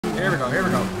Here we go, here we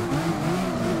go.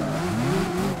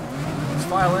 Let's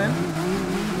file in.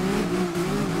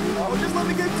 Oh, just let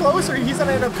me get closer. He's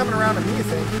gonna end up coming around to me, I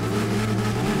think.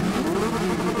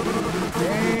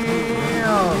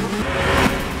 Damn.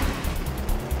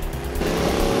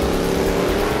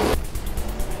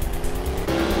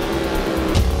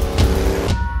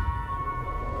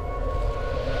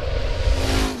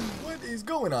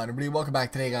 Going on, everybody? Welcome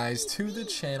back today, guys, to the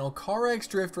channel. CarX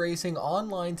Drift Racing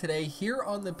online today here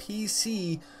on the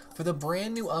PC for the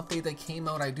brand new update that came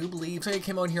out, I do believe. So it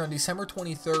came out here on December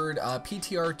 23rd,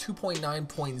 PTR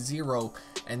 2.9.0,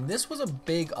 and this was a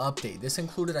big update. This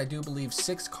included, I do believe,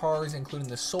 6 cars, including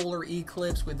the Solar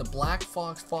Eclipse with the Black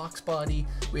Fox body,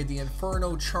 we had the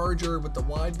Inferno Charger with the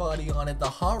wide body on it, the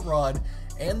Hot Rod,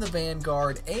 and the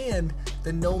Vanguard, and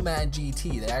the Nomad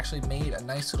GT. They actually made a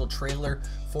nice little trailer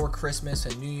for Christmas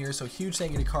and New Year, so huge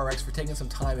thank you to CarX for taking some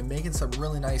time and making some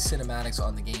really nice cinematics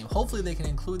on the game. Hopefully they can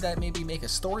include that, maybe make a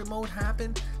story mode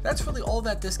happen. That's really all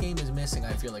that this game is missing,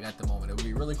 I feel like, at the moment. It would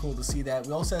be really cool to see that.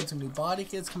 We also had some new body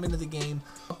kits come into the game,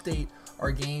 update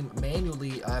our game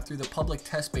manually through the public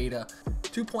test beta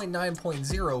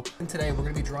 2.9.0. and today we're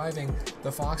going to be driving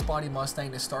the Fox Body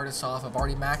Mustang to start us off. I've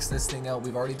already maxed this thing out.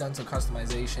 We've already done some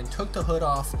customization, took the hood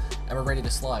off, and we're ready to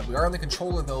slide. We are on the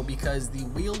controller though because the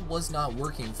wheel was not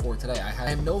working for today. I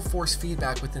have no force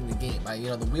feedback within the game. You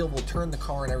know, the wheel will turn the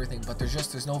car and everything, but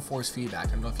there's no force feedback.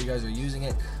 I don't know if you guys are using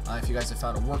it, if you guys have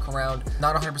found a workaround.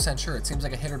 Not 100% sure. It seems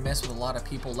like a hit or miss with a lot of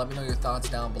people. Let me know your thoughts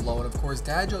down below. And of course,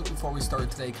 dad joke before we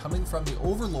start today, coming from the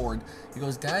Overlord. He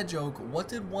goes, dad joke, what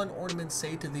did one ornament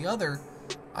say to the other?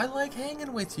 I like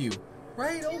hanging with you.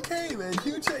 Right? Okay, man.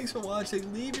 Huge thanks for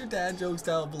watching. Leave your dad jokes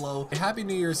down below. Happy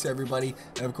New Year's to everybody.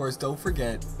 And of course, don't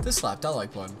forget to slap that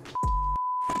like button.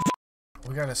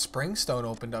 We got a Springstone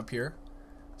opened up here.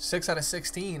 6 out of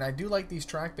 16. I do like these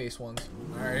track-based ones.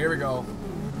 Alright, here we go.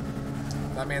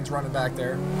 That man's running back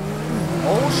there.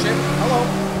 Oh, shit.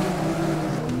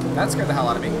 Hello. That scared the hell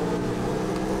out of me.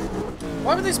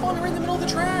 Why would they spawn me right in the middle of the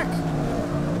track?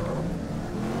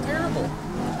 Terrible.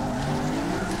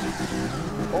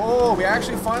 Oh, we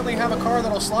actually finally have a car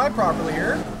that'll slide properly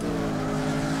here.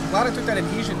 Glad I took that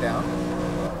adhesion down.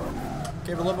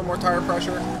 Gave it a little bit more tire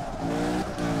pressure. A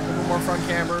little bit more front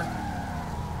camber.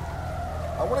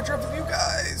 I want to drift with you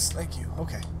guys. Thank you.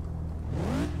 Okay.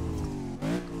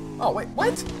 Oh, wait.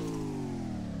 What?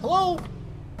 Hello?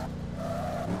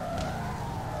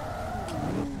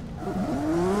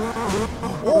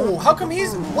 Oh, how come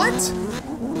he's... What?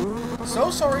 So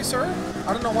sorry, sir.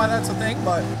 I don't know why that's a thing,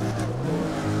 but...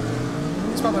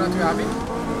 He's probably not too happy.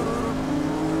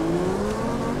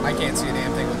 I can't see a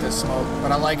damn thing with this smoke,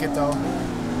 but I like it, though.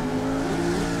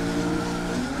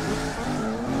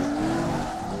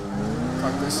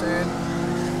 Tuck this in.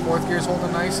 4th gear's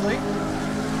holding nicely. I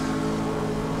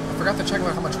forgot to check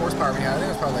out how much horsepower we had. I think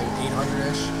it was probably like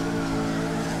 800-ish.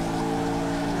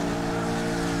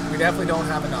 We definitely don't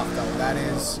have enough, though. That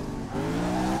is...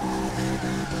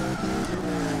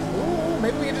 Ooh,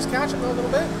 maybe we can just catch him a little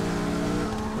bit.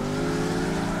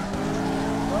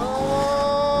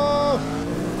 Oh!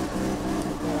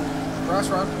 Cross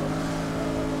run.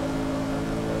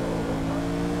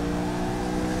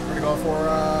 We're gonna go for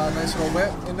a nice little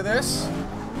whip into this.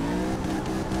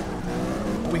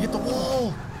 Oh, we hit the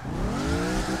wall!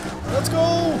 Let's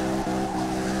go!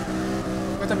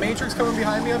 Got the Matrix coming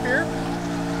behind me up here.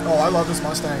 Oh, I love this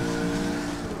Mustang.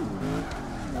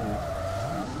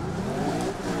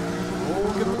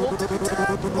 Oh, give it a little tippy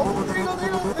tap. Oh, there you go, there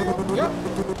you go, there you go. Yep.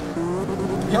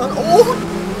 Yeah. Oh,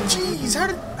 jeez,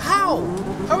 how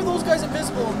are those guys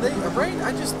invisible? And they, right?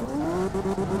 I'm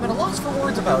at a loss for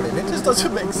words about it. It just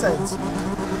doesn't make sense.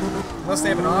 Unless they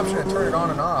have an option to turn it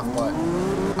on and off, but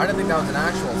I didn't think that was an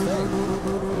actual thing.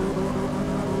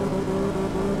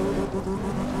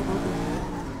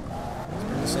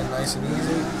 Nice and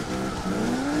easy.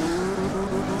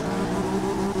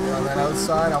 Get on that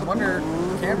outside. I wonder,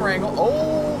 camera angle.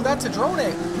 Oh, that's a drone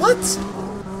angle. What?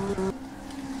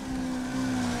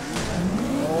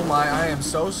 Oh my, I am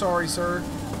so sorry, sir.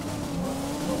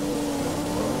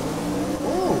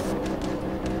 Oh.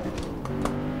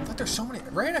 I thought there's so many.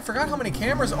 Right? I forgot how many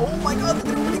cameras. Oh my god, look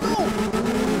at everybody go.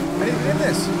 I didn't get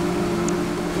this.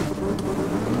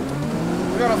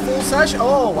 We got a full session.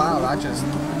 Oh wow, that just...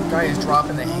 Guy is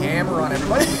dropping the hammer on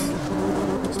everybody.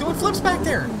 He's doing flips back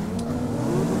there.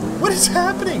 What is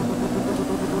happening?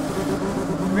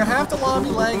 We got half the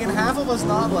lobby lagging, half of us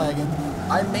not lagging.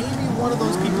 I may be one of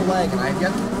those people lagging. I have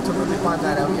yet to really find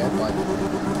that out yet, but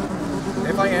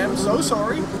if I am, so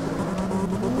sorry.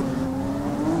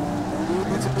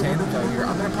 Get some some tandems out here.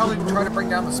 I'm going to probably try to bring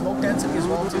down the smoke density as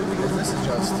well, too, because this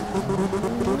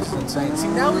is insane. See,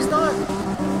 now he's not.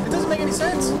 It doesn't make any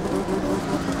sense.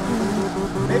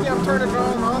 Maybe I'm turning it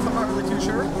on and off. I'm not really too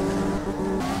sure.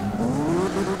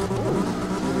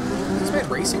 Is this man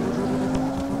racing?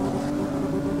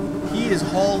 He is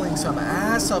hauling some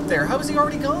ass up there. How is he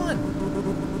already gone?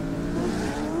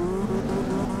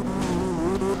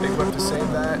 Big whip to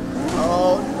save that.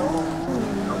 Oh,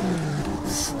 no.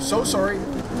 So sorry.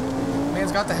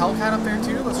 Man's got the Hellcat up there,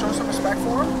 too. Let's show some respect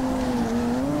for him.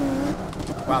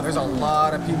 Wow, there's a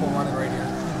lot of people running right here.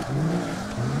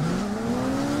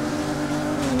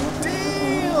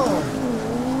 Damn!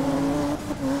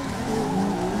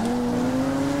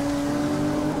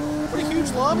 What a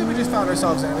huge lobby we just found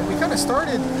ourselves in. I mean, we kind of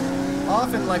started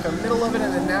off in like a middle of it,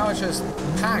 and then now it's just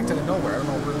packed out of nowhere. I don't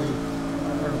know really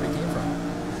where everybody came from.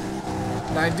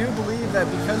 And I do believe that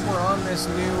because we're on this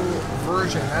new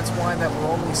version, that's why that we're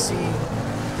only seeing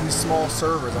these small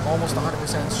servers. I'm almost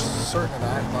 100% certain of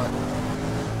that, but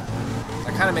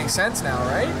that kind of makes sense now,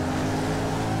 right?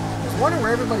 I was wondering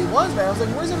where everybody was, man. I was like,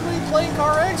 where's everybody playing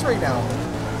CarX right now?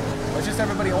 Well, it's just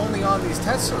everybody only on these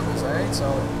test servers, right? So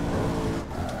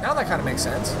now that kind of makes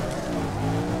sense.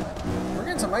 We're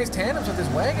getting some nice tandems with this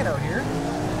wagon out here.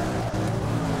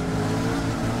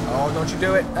 Oh, don't you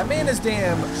do it. That man is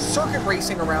damn circuit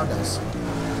racing around us.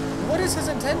 What is his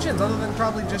intentions other than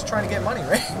probably just trying to get money,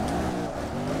 right?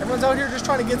 Everyone's out here just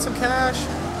trying to get some cash.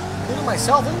 Look at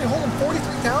myself. Look at me holding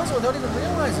 43,000 without even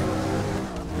realizing.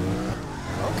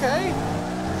 Okay.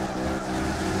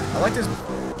 I like this.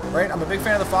 Right? I'm a big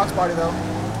fan of the Fox body, though.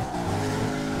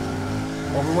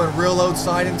 Oh, we went real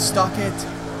outside and stuck it.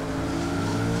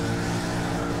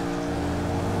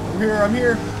 I'm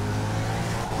here.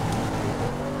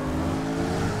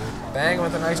 Bang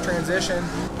with a nice transition.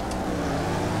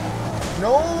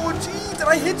 No, gee, did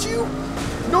I hit you?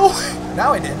 No,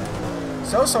 now I did.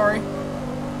 So sorry.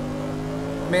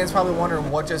 Man's probably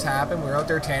wondering what just happened. We were out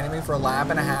there tandeming for a lap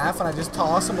and a half, and I just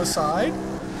tossed him aside.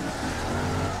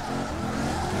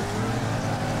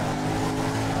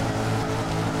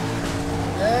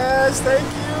 Yes, thank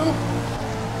you.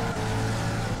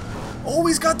 Oh,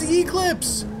 he's got the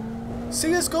ECLIPSE.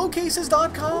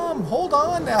 CSGocases.com. Hold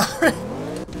on now.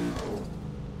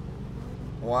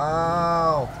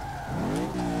 Wow.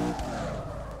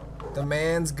 The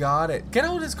man's got it. Get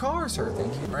out his car, sir.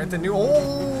 Thank you. All right, the new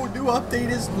update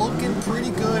is looking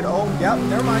pretty good. Oh, yep,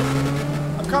 never mind.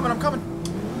 I'm coming.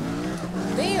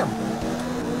 Damn.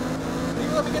 You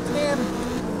let me get the damn.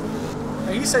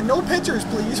 Hey, he said no pictures,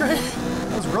 please, right?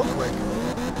 That was real quick.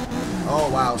 Oh,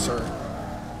 wow, sir.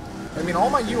 I mean, all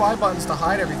my UI buttons to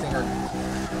hide everything are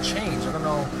changed. I don't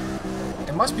know.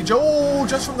 It must be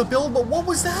just from the build, but what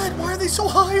was that? Why are they so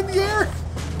high in the air?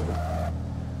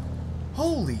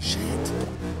 Holy shit.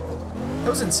 That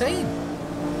was insane.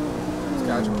 Let's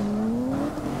gouge him.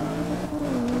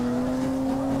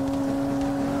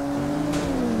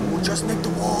 Oh, just nicked the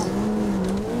wall.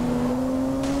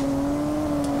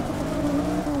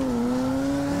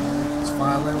 Let's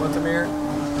file in with him here.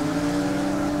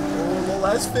 Oh, the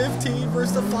last 15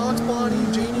 versus the Fox body.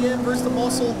 JDM versus the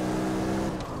muscle.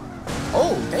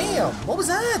 Oh, damn. What was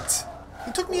that?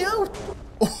 He took me out.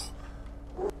 Oh.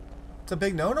 It's a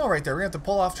big no-no right there. We're going to have to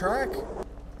pull off track.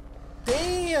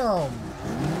 Damn.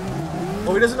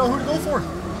 Oh, he doesn't know who to go for.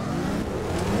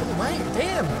 Oh, wait.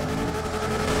 Damn.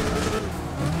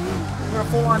 We're going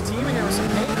to full-on team in here with some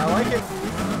paint. I like it.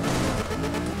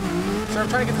 Sir, I'm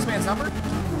trying to get this man's number.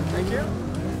 Thank you.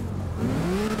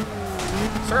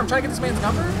 Sir, I'm trying to get this man's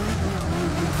number.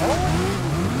 Oh,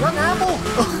 young apple.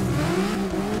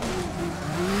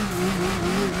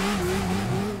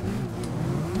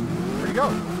 Where'd he go?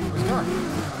 Where's he gone?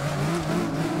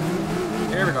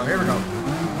 Here we go.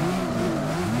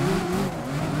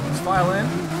 Let's file in.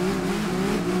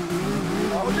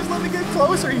 Oh, just let me get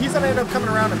closer. He's gonna end up coming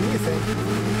around to me, I think.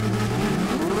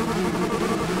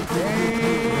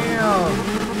 Damn.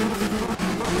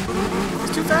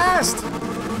 He's too fast.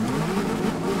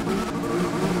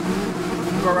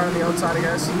 Go around on the outside, I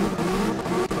guess.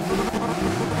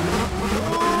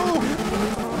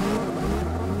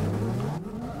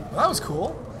 Well, that was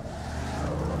cool.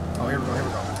 Oh, here we go.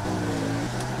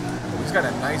 Oh, he's got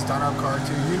a nice done-up car,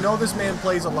 too. You know this man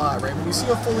plays a lot, right? When you see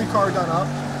a fully car done up,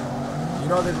 you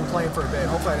know they've been playing for a bit.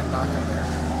 Hopefully I didn't knock him there.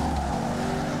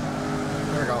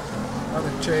 There we go.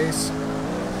 Another chase.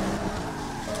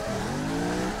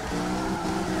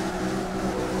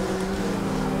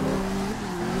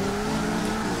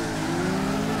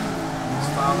 Let's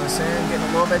file this in. Getting a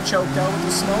little bit choked out with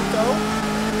the smoke, though.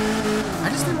 I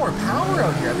just need more power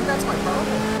out here. I think that's my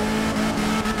problem.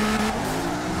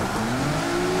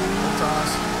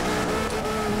 across.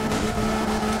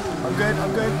 I'm good,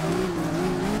 I'm good.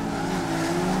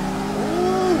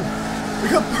 Ooh! We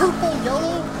got purple,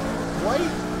 yellow,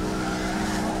 white.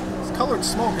 This colored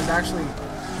smoke is actually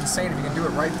insane if you can do it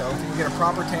right, though. If you can get a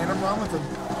proper tandem run with a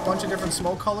bunch of different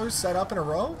smoke colors set up in a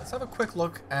row. Let's have a quick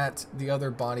look at the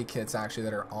other body kits, actually,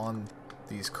 that are on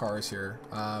these cars here.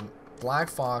 Black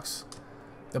Fox.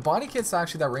 The body kits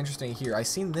actually that were interesting here. I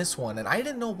seen this one, and I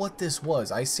didn't know what this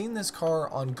was. I seen this car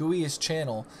on Gui's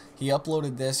channel. He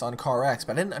uploaded this on CarX,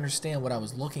 but I didn't understand what I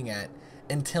was looking at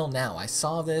until now. I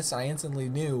saw this, and I instantly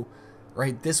knew,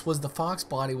 right, this was the Fox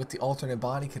body with the alternate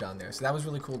body kit on there. So that was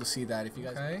really cool to see that. If you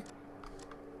guys... Okay.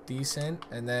 Decent.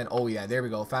 And then, oh yeah, there we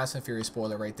go. Fast and Furious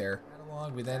spoiler right there.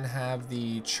 Catalog. We then have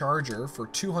the Charger for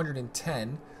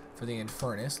 210 for the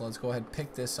Infernus. Let's go ahead and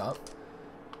pick this up.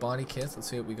 Body kits. Let's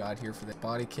see what we got here for the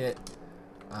body kit.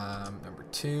 Number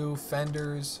 2,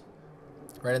 fenders.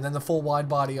 Right, and then the full wide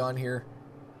body on here.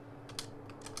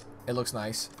 It looks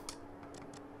nice.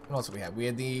 What else do we have? We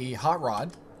had the Hot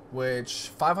Rod, which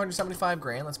 575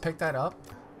 grand. Let's pick that up.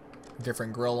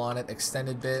 Different grill on it,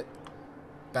 extended bit.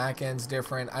 Back end's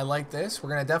different. I like this. We're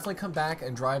gonna definitely come back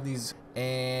and drive these.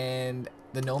 And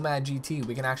the Nomad GT,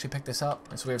 we can actually pick this up.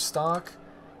 And so we have stock.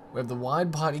 We have the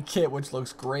wide body kit, which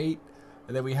looks great.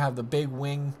 And then we have the big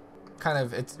wing, kind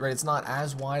of, it's not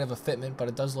as wide of a fitment, but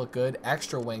it does look good.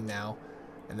 Extra wing now.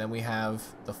 And then we have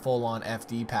the full-on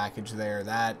FD package there.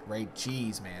 That, right,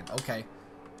 geez, man. Okay.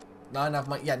 Not enough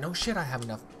money. Yeah, no shit, I have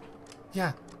enough.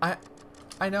 Yeah,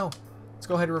 I know. Let's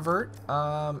go ahead and revert.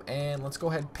 And let's go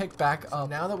ahead and pick back up.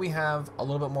 Now that we have a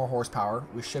little bit more horsepower,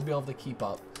 we should be able to keep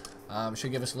up.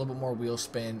 Should give us a little bit more wheel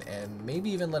spin and maybe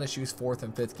even let us use 4th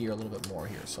and 5th gear a little bit more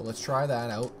here. So let's try that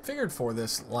out. Figured for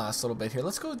this last little bit here,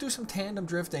 let's go do some tandem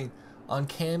drifting on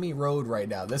Cami Road right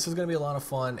now. This is going to be a lot of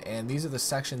fun, and these are the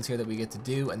sections here that we get to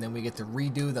do, and then we get to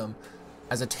redo them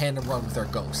as a tandem run with our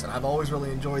Ghost. And I've always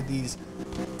really enjoyed these.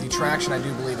 The traction, I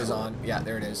do believe, is on. Yeah,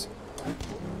 there it is.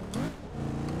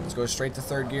 Let's go straight to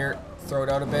 3rd gear. Throw it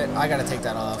out a bit. I got to take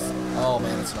that off. Oh,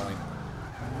 man, it's annoying.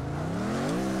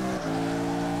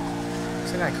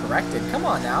 I corrected. Come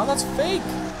on now, that's fake.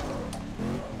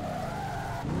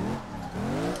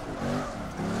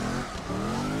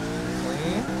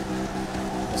 Clean.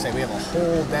 I'll say we have a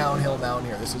whole downhill down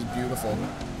here. This is beautiful.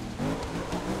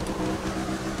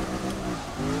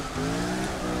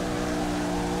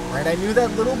 Right, I knew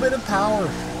that little bit of power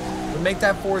would make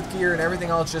that 4th gear and everything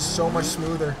else just so much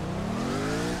smoother.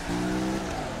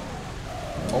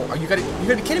 Oh, are you gotta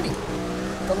be kidding me?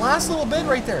 The last little bit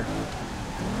right there.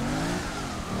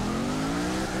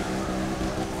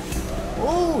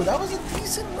 Oh, that was a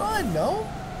decent run, no?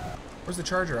 Where's the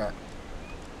Charger at?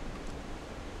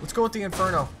 Let's go with the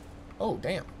Inferno. Oh,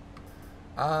 damn.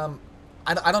 I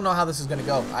don't know how this is going to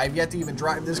go. I've yet to even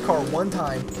drive this car one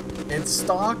time. It's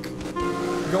stock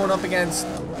going up against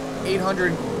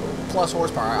 800 plus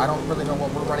horsepower. I don't really know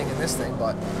what we're running in this thing,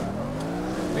 but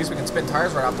at least we can spin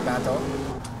tires right off the bat, though.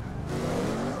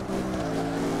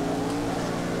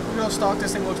 Look at how stock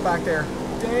this thing looks back there.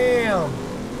 Damn.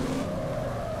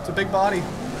 It's a big body.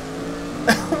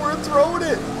 We're throwing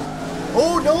it.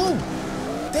 Oh, no.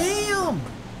 Damn.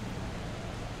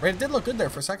 Right, it did look good there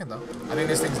for a second, though. I think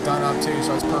this thing's done up, too,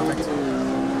 so it's perfect.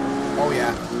 Oh,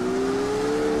 yeah.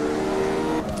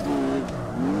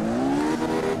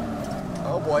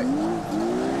 Oh, boy.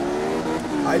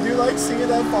 I do like seeing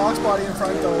that Fox body in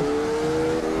front, though.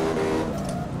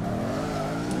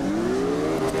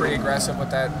 It's pretty aggressive with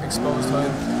that exposed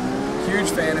hood. Huge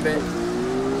fan of it.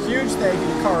 Huge thank you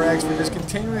to CarX for just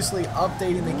continuously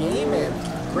updating the game, and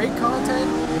great content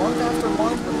month after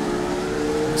month.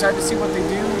 I'm excited to see what they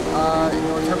do, you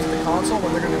know, in terms of the console,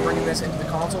 when they're going to be bringing this into the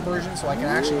console version, so I can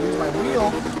actually use my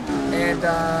wheel and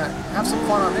have some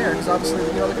fun on there. Because obviously,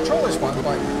 you know, the controller's fun,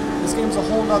 but this game's a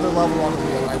whole nother level on the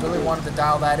wheel, and I really wanted to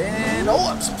dial that in. Oh,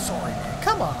 I'm so sorry, man.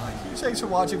 Come on. Huge thanks for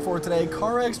watching for today.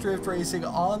 CarX Drift Racing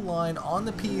online on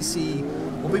the PC.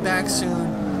 We'll be back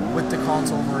soon with the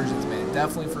console versions, man.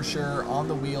 Definitely for sure on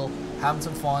the wheel, having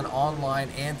some fun online.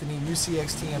 Anthony,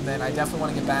 UCX team, then I definitely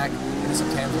want to get back into some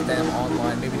tandem with them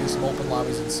online, maybe do some open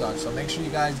lobbies and such. So make sure you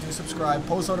guys do subscribe,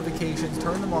 post notifications,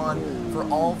 turn them on for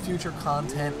all future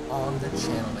content on the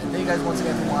channel, man. Thank you guys once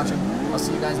again for watching. I'll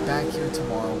see you guys back here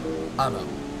tomorrow. I'm out.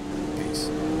 Peace.